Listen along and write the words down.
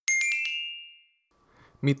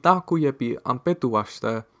mitakuyepi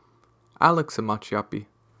ampetuaste, Alexemachiapi.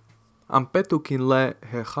 Ampetukin le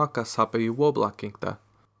he haka sape iwoblakinkta.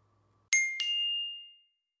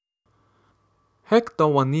 Hekta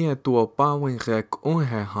wanie tuo pawin rek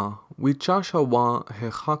unheha, wichasha wa he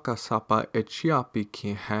haka sapa echiapi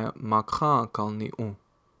ki he makhaakal ni un.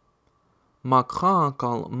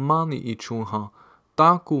 Makhaakal mani ichunha,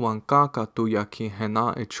 taku wan kaka tuya ki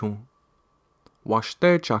hena echun.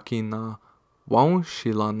 Washte chakina,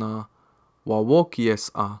 waunshilana,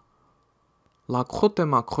 wawokies a. La krote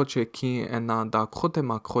makroche ki ena da krote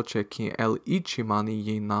makroche ki el ichimani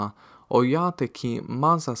yina, oyate ki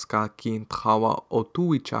mazaska ki trawa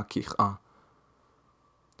otuicha kich a.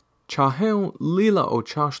 Chaheun lila o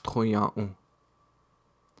chashtroya un.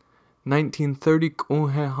 1930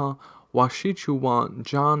 unheha, washichu wan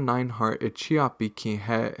John Neinhart echiapi ki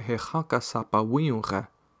he haka sapa wiunre.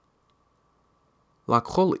 La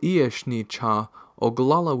krol ieshni cha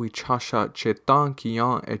oglalawi chasha chetan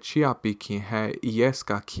kiyan echiapi ki he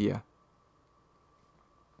ieska kia.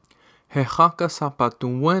 He haka sapa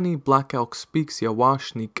tunweni Black Elk speaks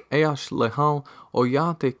yawashnik eash lehal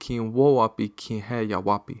oyate ki wowapi ki he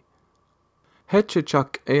yawapi.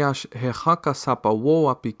 Hechechak eash he haka sapa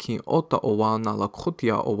wowapi ki ota owa na la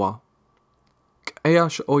khutia owa.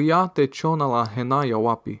 Eash oyate chona la hena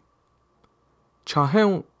yawapi.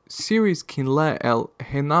 Chaheun series kin le el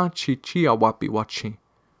hena chichia wapi wachi.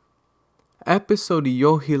 Episodi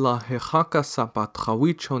yohila he haka sapa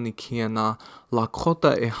trawichoni kiena la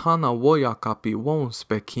krota ehana woyakapi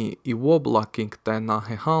wonspe ki iwoblakinkte na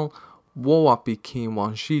hehal wowapi ki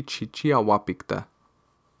wanji chichia wapikte.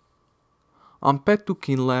 Ampetu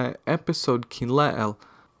kin le episod kin le el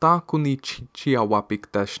takuni chichia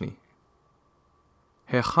wapikteshni.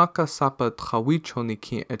 He haka sapa trawichoni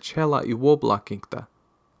ki echela iwoblakinkte.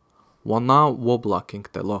 Wana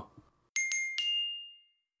woblakinkte lo.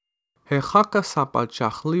 He haka sapa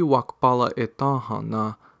chahli wakpala etaha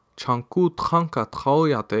na chanku tranka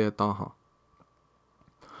traoyate etaha.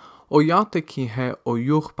 Oyate ki he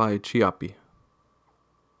oyuhpa echiapi.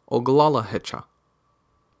 Oglala hecha.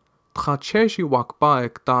 Tracheji wakpa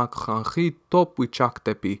ekta kranji top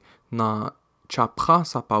wichaktepi na chapra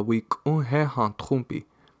sapa wik unhehan trumpi.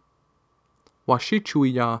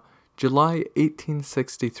 Washichuya July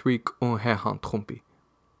 1863 unhehan trumpi.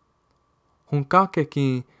 Hunkake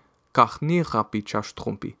ki kahnirapi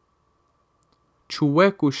chashtrumpi.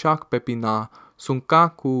 Chueku shakpepina,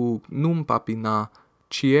 sunkaku numpapina,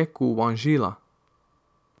 chieku wanjila.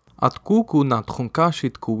 Atkuku na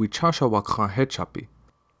trunkashitku wichasha wakran hechapi.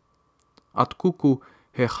 Atkuku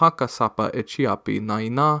he haka sapa echiapi na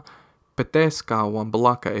ina peteska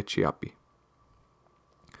wambalaka echiapi.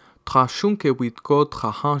 Trashunke witko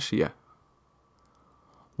trahanshie.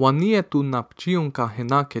 Wanietu napchiunka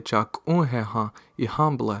henakechak unheha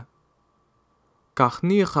ihamble.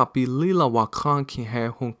 Kahnirapi lila wakran ki he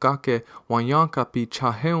hunkake wanyankapi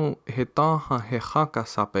chaheun hetaha he haka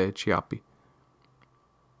sape echiapi.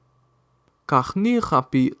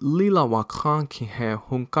 Kahnirapi lila wakran ki he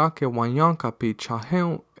hunkake wanyankapi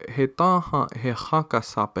chaheun hetaha he haka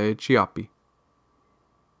sape echiapi.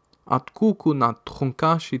 Atkuku na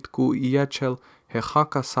trunkashitku iechel he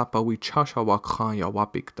haka sapa wichasha wakran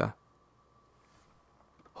yawapikte.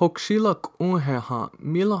 Hokshilak unheha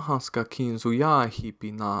milahanska kin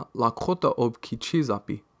zuyahipi na lakrota ob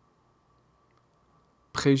kichizapi.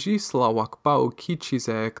 Prejisla wakpa o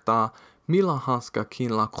kichize ekta milahanska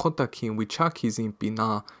kin lakrota kin wichakizimpi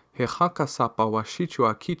na he haka sapa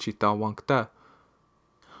washichua kichita wankte.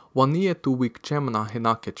 Wanietu wikchemna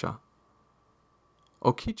henakecha.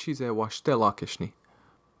 O kichize washte lakeshni.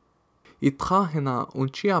 Itrahena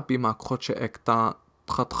unchiapi makroche ekta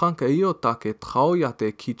tratranka iotake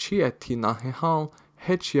traoyate kichieti na hehal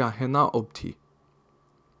hechia hena obti.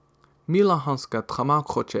 Milahanska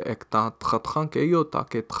tramakroche ekta tratranka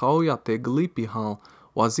iotake traoyate glipihal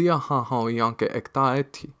wazia hahal yanke ekta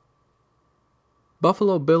eti.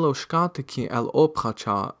 Buffalo Billo shkate ki el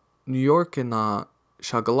opracha New York na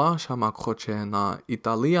shagalasha makroche na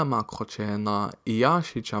Italia makroche na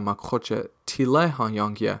Iyashicha makroche tilehan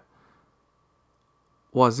yangye.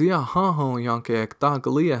 Wazia hahon yanke ekta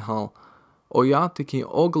gliehal oyate ki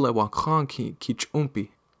ogle wakran ki kichumpi.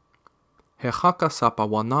 He haka sapa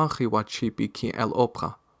wanahi wachipi ki el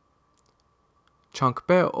opra.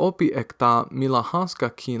 Chankpe opi ekta milahanska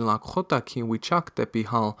kin lakrota kin wichaktepi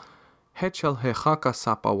hal hechel he haka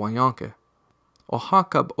sapa wanyanke. O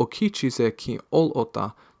hakab o kichize kin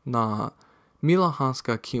olota na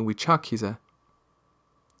milahanska kin wichakize.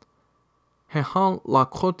 He hal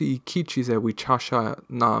lakroti kichize wichasha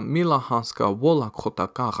na milahanska wola krota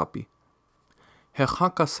karapi. he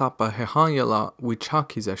hakasapa he hanyala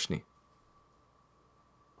wichakizeshni.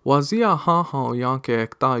 Wazia haha yanke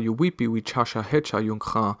ekta yuwipi wichasha hecha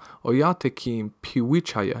yunkha oyate ki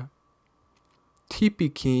piwichaye. Tipi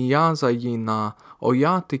ki yaza yina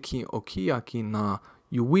oyate ki okia ki na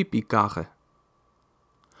yuwipi gare.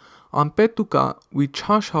 Ampetuka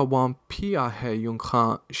wichasha wan pia he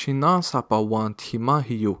yunkha shinasapa wan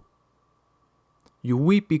timahiyu.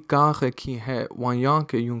 Yuwipi gare ki he wan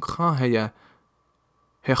yanke yunkha heye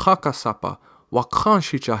he hakasapa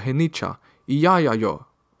wakhanshicha henicha iyaya yo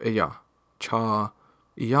eya cha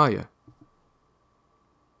iyaye.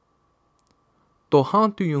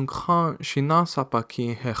 Tohantu yunkha shinasapa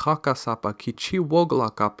ki he hakasapa ki chi wogla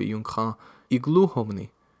kapi yunkha igluhomni.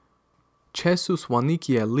 Chesus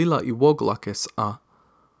wanikie lila iwoglakes a.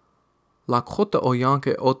 Lakhota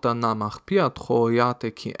oyanke ota namachpia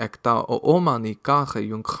troyate ki ekta o omani kare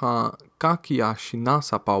yunkha kakia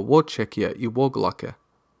shinasapa wochekie iwoglake.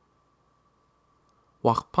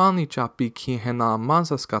 Wakpani chapi ki hena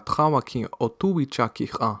mazaska trawa ki otuwi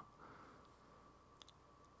chakich a.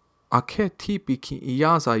 Ake tipi ki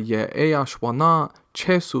iyaza ye eyashwana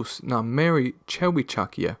chesus na Mary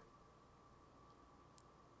chewichakie.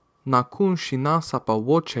 Nakun shinasapa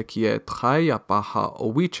wochekie traeya paha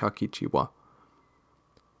owichakichiwa.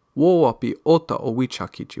 Woapi ota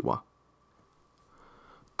owichakichiwa.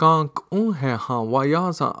 Kank unhe han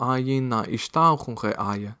wayaza ayin na ishtauchunge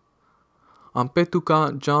aye.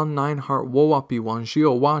 Ampetuka John Neinhart woapi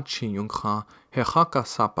wanjio wachi yunkha he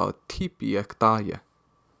hakasapa tipi ektaye.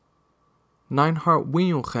 Neinhart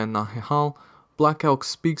winyunche na hehal Black Elk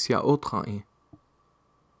Speaks ya otra'i.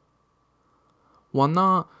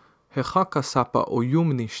 Wana he hakasapa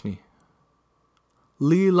oyumnishni.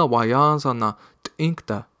 Lila wayaza na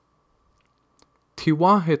t'inkta.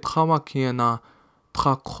 Tiwa he trawa kiena,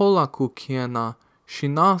 trakolaku kiena,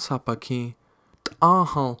 shinasapa ki,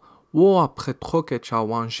 t'ahal woa pretroke cha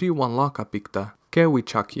wanji wan laka pikta,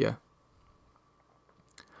 kewichakie.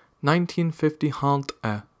 1950 halt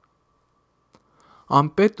e.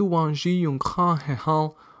 Ampetu wanji yunkha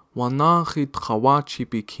hehal wanahi trawachi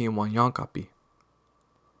piki wan yankapi.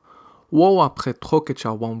 Woa pretroke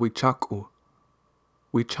cha wan wichaku.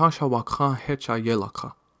 Wichasha wakha hecha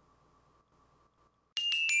yelaka.